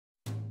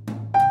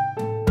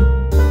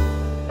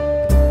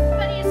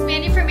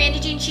Randy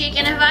Jean Chic,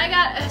 and have I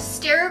got a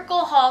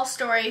hysterical haul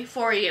story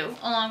for you,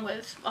 along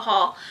with a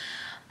haul.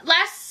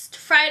 Last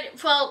Friday,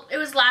 well, it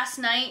was last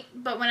night,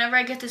 but whenever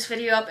I get this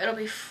video up,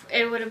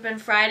 it would have been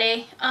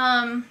Friday.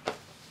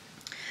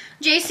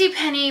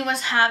 JCPenney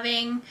was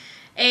having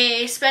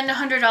a spend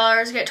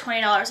 $100, get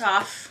 $20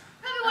 off.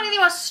 Probably one of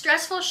the most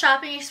stressful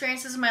shopping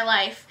experiences of my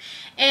life,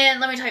 and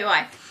let me tell you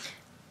why.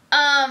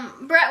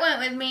 Brett went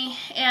with me,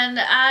 and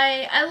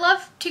I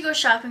love to go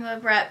shopping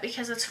with Brett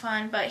because it's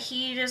fun, but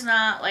he does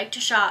not like to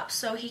shop,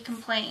 so he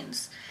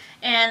complains.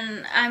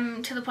 And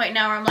I'm to the point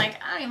now where I'm like,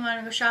 I don't even want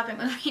to go shopping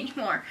with me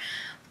anymore.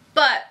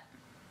 But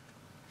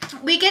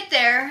we get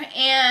there,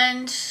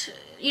 and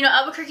you know,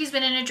 Albuquerque's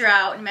been in a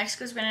drought, and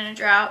Mexico's been in a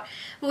drought,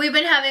 but we've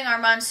been having our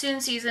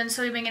monsoon season,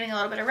 so we've been getting a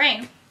little bit of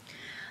rain.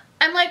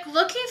 I'm like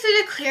looking through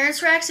the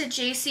clearance racks at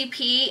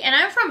JCP, and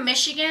I'm from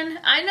Michigan.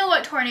 I know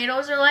what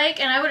tornadoes are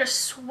like, and I would have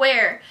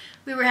swear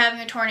we were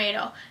having a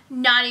tornado.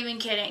 Not even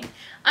kidding.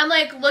 I'm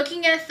like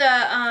looking at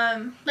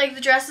the like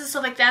the dresses and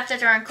stuff like that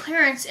are on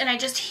clearance, and I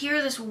just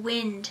hear this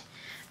wind,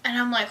 and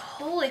I'm like,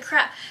 holy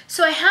crap.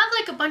 So I have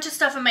like a bunch of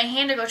stuff in my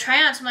hand to go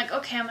try on. So I'm like,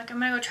 okay, I'm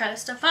gonna go try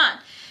this stuff on.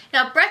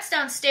 Now Brett's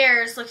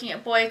downstairs looking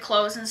at boy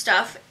clothes and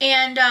stuff,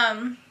 and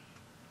I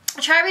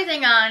try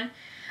everything on.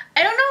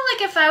 I don't know,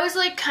 like, if I was,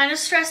 like, kind of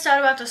stressed out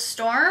about the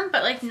storm,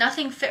 but, like,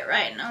 nothing fit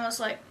right, and I was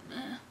like,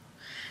 eh.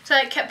 So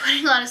I kept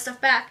putting a lot of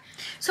stuff back.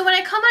 So when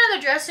I come out of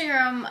the dressing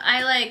room,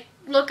 I, like,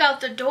 look out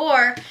the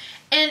door,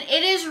 and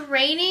it is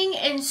raining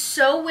and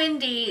so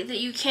windy that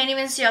you can't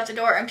even see out the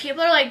door, and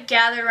people are, like,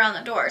 gathered around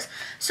the doors.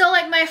 So,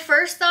 like, my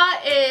first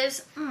thought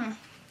is,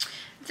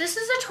 if this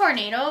is a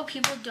tornado,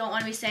 people don't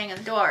want to be staying in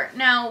the door.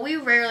 Now, we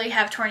rarely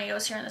have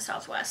tornadoes here in the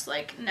Southwest,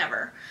 like,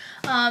 never.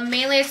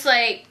 Mainly it's,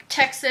 like,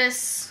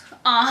 Texas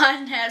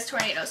has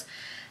tornadoes.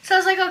 So I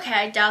was like, okay,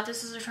 I doubt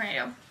this is a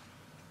tornado.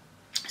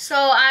 So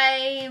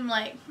I'm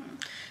like,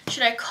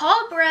 should I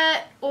call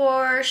Brett,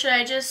 or should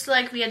I just,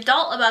 like, be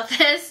adult about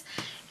this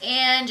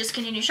and just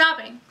continue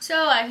shopping?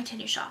 So I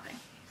continue shopping.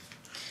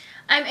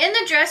 I'm in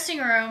the dressing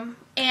room,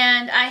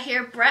 and I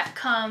hear Brett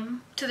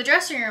come to the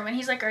dressing room, and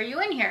he's like, are you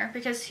in here?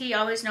 Because he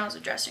always knows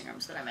the dressing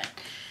rooms that I'm in.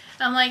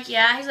 I'm like,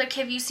 yeah. He's like,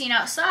 have you seen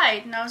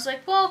outside? And I was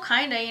like, well,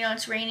 kinda, you know,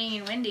 it's raining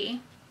and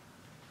windy.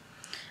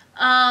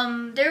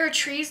 There were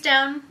trees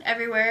down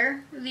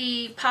everywhere.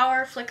 The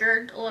power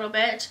flickered a little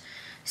bit.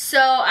 So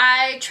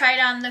I tried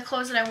on the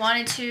clothes that I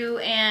wanted to,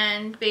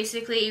 and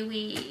basically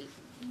we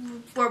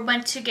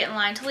went to get in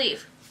line to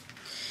leave.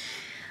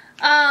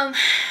 Anytime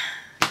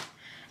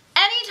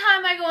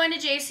I go into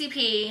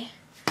JCP,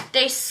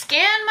 they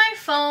scan my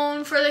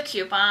phone for the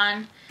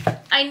coupon.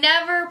 I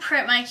never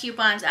print my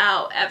coupons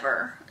out,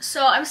 ever.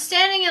 So I'm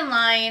standing in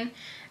line,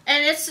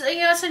 and it's,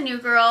 you know, it's a new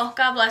girl.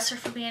 God bless her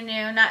for being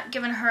new. Not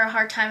giving her a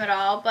hard time at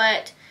all.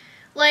 But,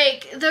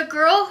 like, the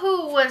girl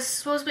who was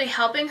supposed to be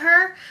helping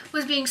her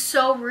was being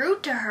so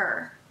rude to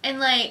her.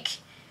 And, like,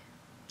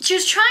 she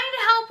was trying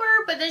to help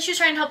her, but then she was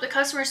trying to help the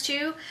customers,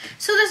 too.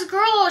 So this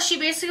girl, she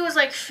basically was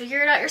like,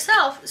 figure it out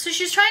yourself. So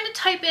she was trying to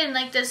type in,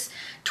 like, this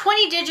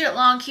 20-digit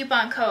long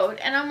coupon code.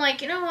 And I'm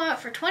like, you know what?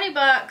 For 20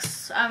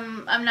 bucks,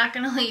 I'm not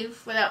going to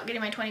leave without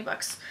getting my 20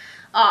 bucks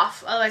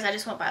off. Otherwise, I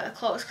just won't buy the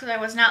clothes, because I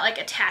was not, like,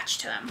 attached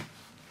to them.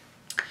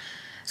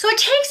 So it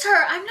takes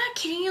her, I'm not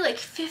kidding you, like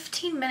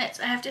 15 minutes.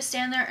 I have to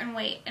stand there and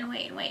wait and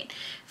wait and wait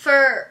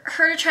for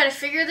her to try to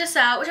figure this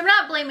out, which I'm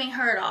not blaming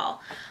her at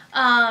all.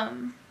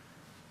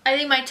 I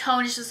think my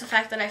tone is just the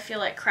fact that I feel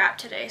like crap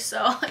today.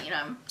 So, you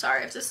know, I'm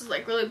sorry if this is,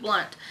 like, really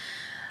blunt.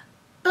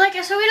 But,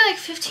 like, so I waited, like,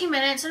 15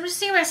 minutes. I'm just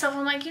thinking to myself,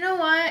 I'm like, you know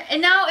what?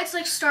 And now it's,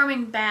 like,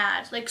 storming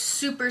bad. Like,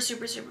 super,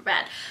 super, super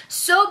bad.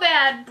 So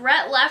bad,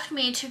 Brett left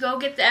me to go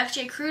get the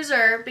FJ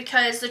Cruiser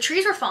because the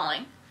trees were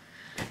falling.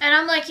 And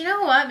I'm like, you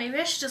know what? Maybe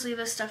I should just leave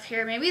this stuff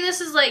here. Maybe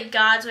this is, like,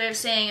 God's way of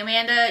saying,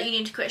 Amanda, you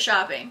need to quit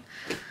shopping.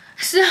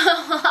 So,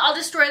 I'll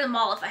destroy the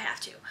mall if I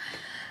have to.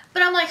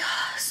 But I'm like,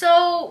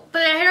 so,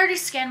 but I had already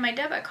scanned my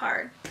debit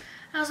card.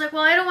 I was like,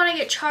 well, I don't want to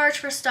get charged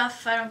for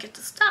stuff if I don't get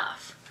the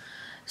stuff.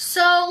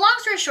 So, long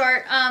story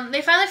short,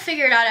 they finally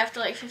figured it out after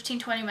like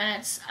 15-20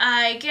 minutes.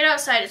 I get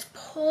outside, it's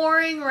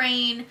pouring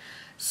rain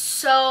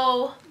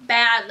so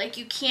bad, like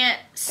you can't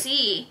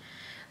see.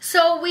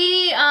 So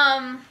we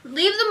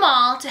leave the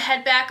mall to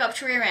head back up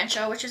to Rio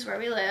Rancho, which is where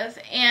we live,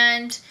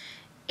 and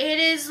it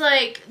is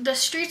like the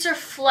streets are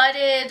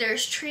flooded,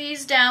 there's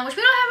trees down, which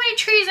we don't have any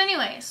trees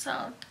anyway,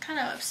 so kind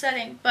of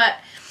upsetting, but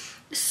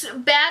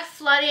bad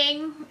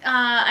flooding.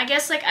 I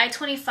guess like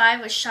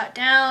I-25 was shut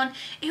down.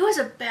 It was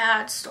a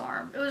bad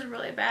storm. It was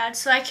really bad.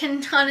 So I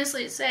can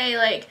honestly say,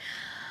 like,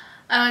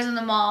 I was in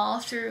the mall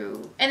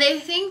through, and they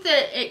think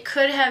that it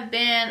could have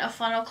been a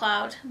funnel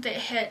cloud that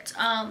hit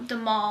the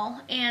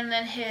mall and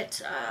then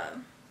hit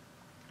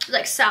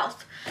like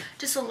south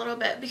just a little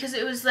bit, because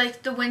it was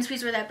like the wind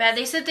speeds were that bad.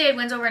 They said they had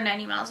winds over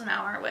 90 miles an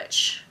hour,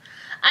 which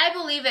I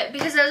believe it,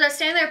 because as I was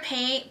standing there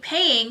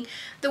paying,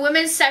 the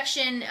women's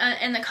section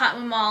in the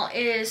Cottonwood Mall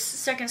is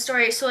second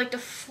story, so like the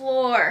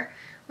floor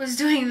was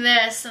doing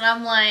this, and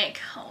I'm like,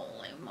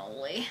 holy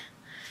moly.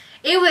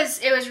 It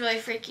was really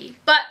freaky,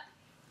 but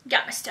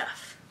got my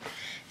stuff.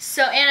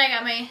 So, and I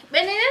got my, and it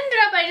ended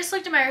up, I just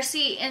looked at my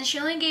receipt and she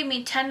only gave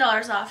me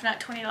 $10 off,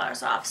 not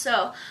 $20 off.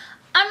 So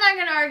I'm not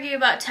going to argue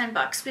about 10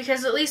 bucks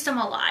because at least I'm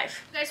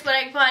alive. That's what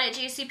I bought at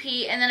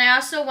JCP. And then I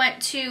also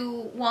went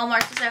to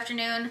Walmart this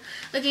afternoon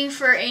looking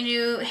for a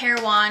new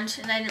hair wand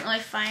and I didn't really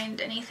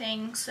find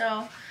anything.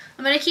 So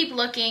I'm going to keep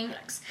looking.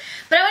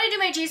 But I want to do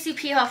my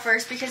JCP haul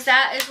first because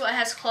that is what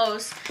has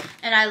clothes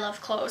and I love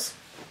clothes.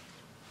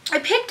 I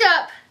picked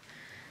up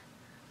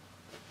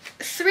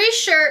 3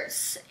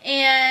 shirts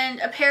and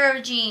a pair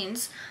of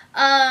jeans.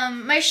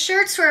 My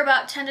shirts were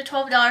about $10 to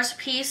 $12 a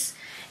piece.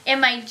 And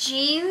my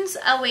jeans,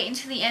 I'll wait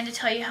until the end to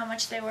tell you how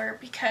much they were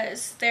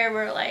because they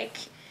were like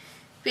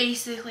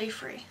basically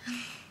free.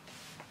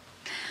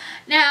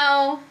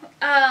 Now,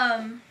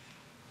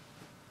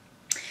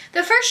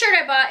 the first shirt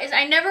I bought is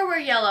I never wear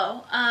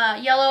yellow.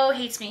 Yellow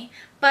hates me.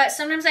 But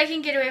sometimes I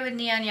can get away with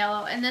neon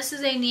yellow. And this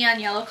is a neon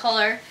yellow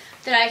color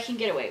that I can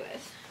get away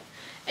with.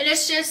 And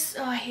it's just,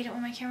 oh, I hate it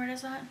when my camera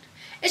does that.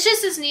 It's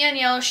just this neon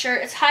yellow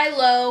shirt. It's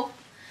high-low.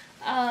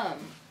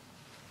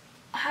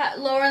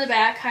 Lower in the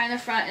back, high in the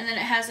front, and then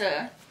it has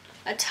a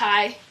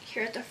tie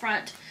here at the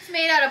front. It's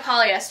made out of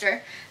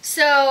polyester.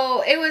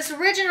 So it was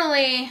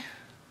originally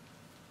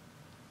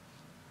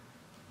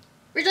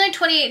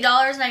 $28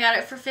 and I got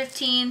it for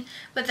 $15,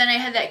 but then I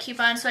had that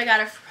coupon so I got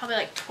it for probably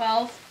like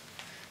 $12.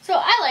 So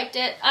I liked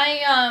it.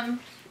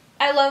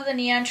 I love the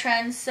neon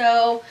trend,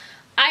 so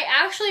I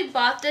actually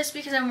bought this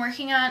because I'm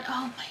working on,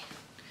 oh my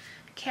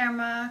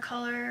camera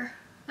color,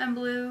 I'm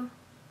blue.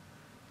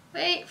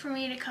 Wait for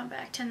me to come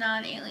back to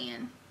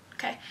non-alien.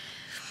 Okay.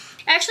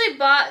 I actually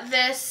bought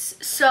this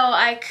so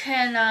I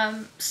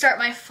can start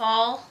my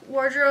fall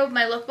wardrobe,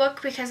 my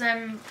lookbook, because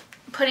I'm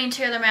putting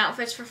together my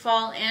outfits for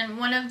fall. And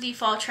one of the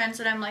fall trends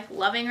that I'm like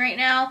loving right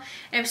now,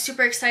 and I'm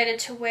super excited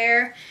to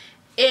wear,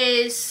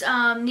 is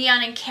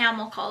neon and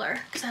camel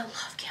color, because I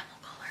love camel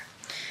color.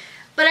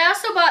 But I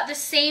also bought the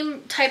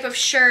same type of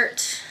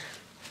shirt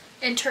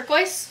in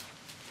turquoise.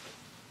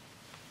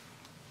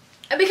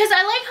 Because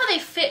I like how they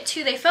fit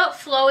too. They felt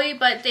flowy,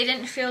 but they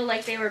didn't feel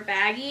like they were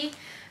baggy.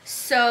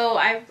 So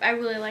I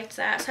really liked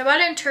that. So I bought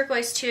it in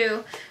turquoise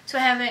too. So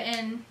I have it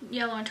in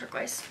yellow and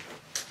turquoise.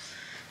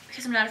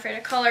 Because I'm not afraid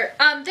of color.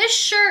 This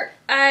shirt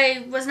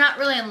I was not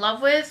really in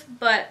love with,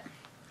 but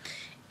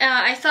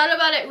I thought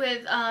about it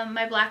with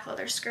my black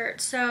leather skirt.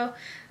 So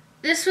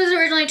this was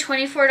originally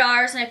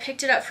 $24 and I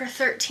picked it up for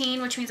 $13,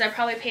 which means I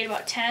probably paid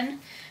about $10.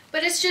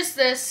 But it's just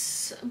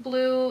this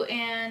blue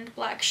and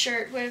black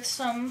shirt with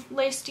some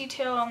lace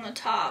detail on the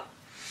top.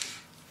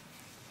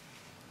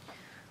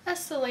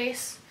 That's the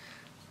lace.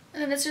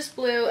 And then it's just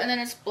blue, and then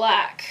it's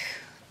black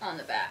on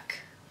the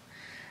back.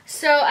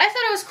 So I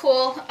thought it was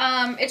cool.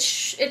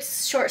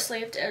 It's short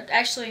sleeved.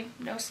 Actually,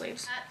 no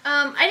sleeves.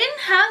 I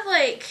didn't have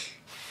like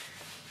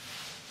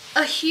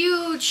a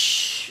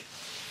huge,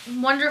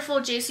 wonderful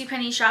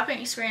JCPenney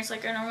shopping experience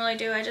like I normally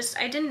do. I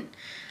didn't.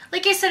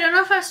 Like I said, I don't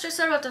know if I was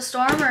stressed out about the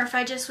storm or if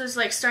I just was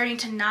like starting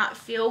to not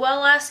feel well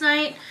last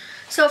night.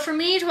 So for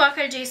me to walk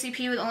out of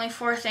JCP with only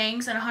 4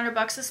 things and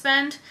 $100 to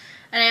spend,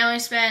 and I only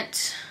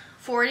spent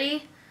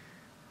 40.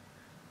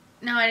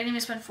 No, I didn't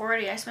even spend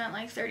 40. I spent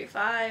like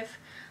 35.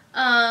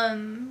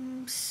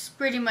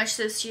 Pretty much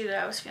says to you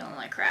that I was feeling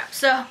like crap.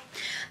 So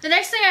the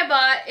next thing I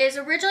bought is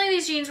originally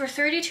these jeans were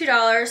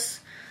 $32,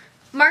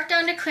 marked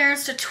down to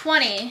clearance to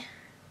 $20.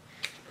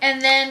 And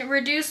then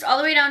reduced all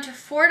the way down to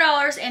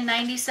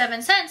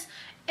 $4.97.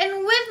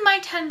 And with my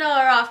 $10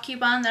 off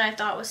coupon that I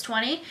thought was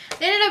 $20,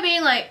 they ended up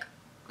being like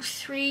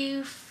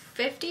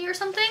 $3.50 or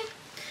something.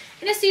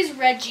 And it's these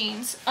red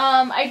jeans.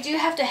 I do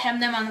have to hem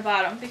them on the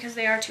bottom because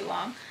they are too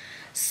long.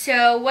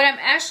 So what I'm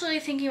actually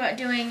thinking about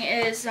doing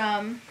is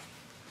doing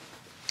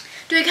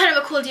kind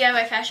of a cool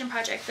DIY fashion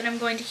project that I'm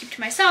going to keep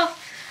to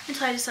myself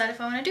until I decide if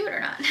I want to do it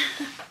or not.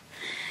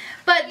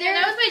 But there,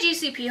 that was my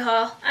JCP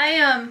haul.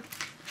 I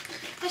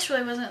just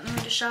really wasn't in the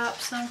mood to shop,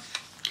 so.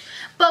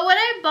 But what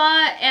I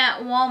bought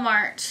at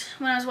Walmart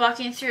when I was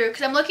walking through,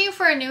 because I'm looking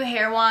for a new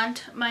hair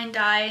wand. Mine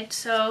died,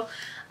 so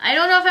I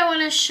don't know if I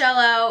want to shell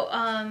out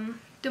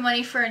the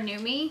money for a new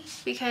me,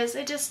 because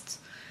I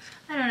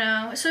don't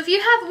know. So if you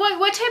have,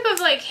 what type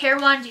of like hair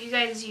wand do you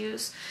guys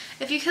use?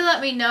 If you could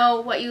let me know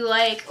what you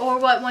like or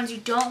what ones you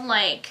don't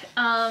like,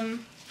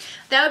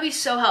 that would be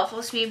so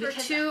helpful to me.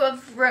 Because two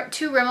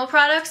Rimmel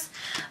products.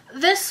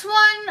 This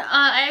one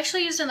I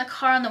actually used in the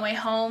car on the way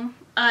home.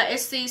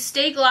 It's the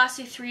Stay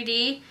Glossy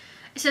 3D.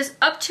 It says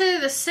up to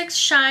the 6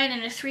 shine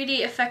and a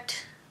 3D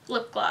effect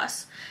lip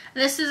gloss.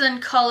 And this is in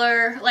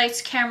color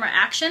Lights Camera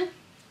Action.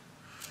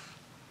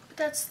 But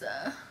that's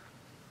the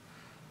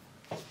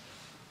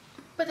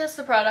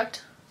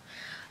product.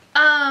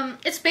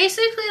 It's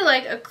basically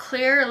like a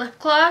clear lip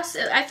gloss.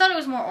 I thought it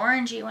was more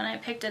orangey when I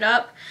picked it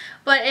up,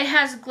 but it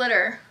has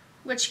glitter,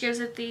 which gives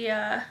it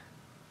the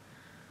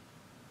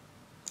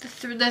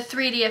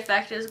 3D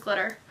effect is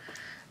glitter.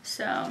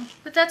 So,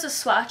 but that's a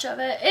swatch of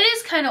it. It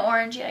is kind of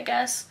orangey, I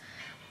guess.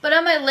 But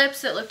on my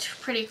lips it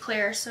looked pretty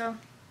clear, so.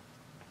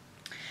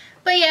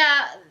 But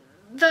yeah,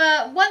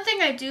 the one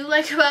thing I do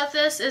like about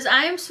this is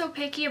I am so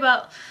picky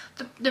about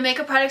the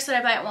makeup products that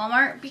I buy at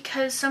Walmart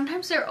because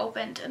sometimes they're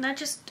opened and that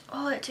just,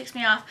 oh, it takes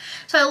me off.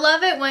 So I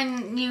love it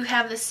when you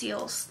have the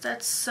seals.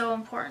 That's so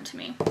important to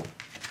me.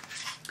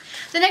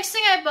 The next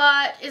thing I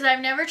bought is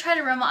I've never tried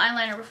a Rimmel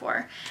eyeliner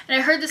before, and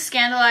I heard the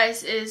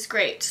Scandalize is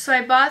great. So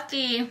I bought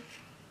the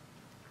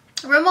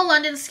Rimmel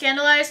London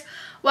Scandalize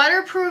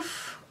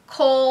Waterproof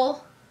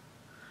Kohl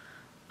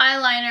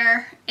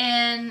eyeliner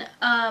in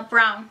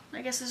brown.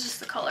 I guess it's just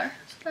the color.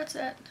 So that's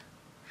it.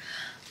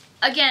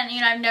 Again,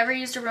 you know, I've never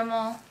used a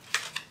Rimmel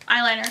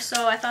eyeliner,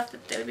 so I thought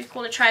that they would be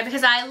cool to try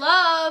because I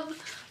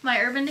love my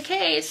Urban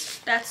Decays.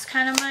 That's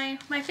kind of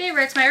my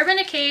favorites. My Urban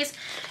Decays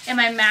and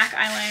my MAC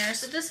eyeliners.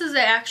 So this is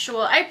the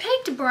actual, I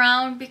picked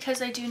brown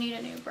because I do need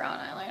a new brown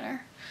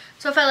eyeliner.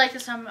 So if I like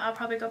this, I'll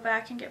probably go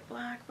back and get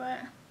black, but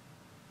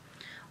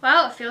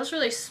wow, it feels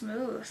really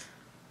smooth.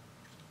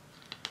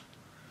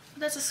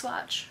 That's a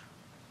swatch.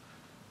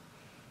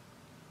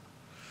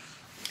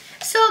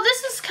 So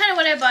this is kind of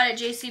what I bought at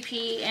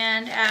JCP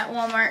and at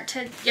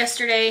Walmart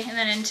yesterday and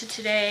then into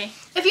today.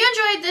 If you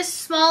enjoyed this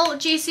small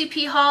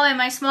JCP haul and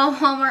my small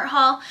Walmart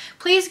haul,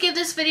 please give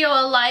this video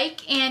a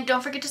like and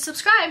don't forget to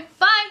subscribe.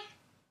 Bye!